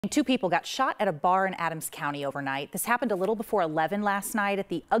Two people got shot at a bar in Adams County overnight. This happened a little before 11 last night at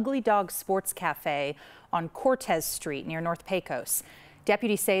the Ugly Dog Sports Cafe on Cortez Street near North Pecos.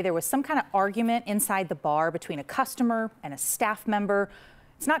 Deputies say there was some kind of argument inside the bar between a customer and a staff member.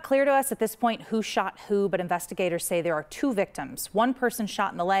 It's not clear to us at this point who shot who, but investigators say there are two victims. One person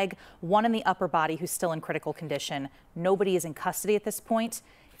shot in the leg, one in the upper body who's still in critical condition. Nobody is in custody at this point.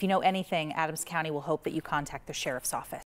 If you know anything, Adams County will hope that you contact the sheriff's office.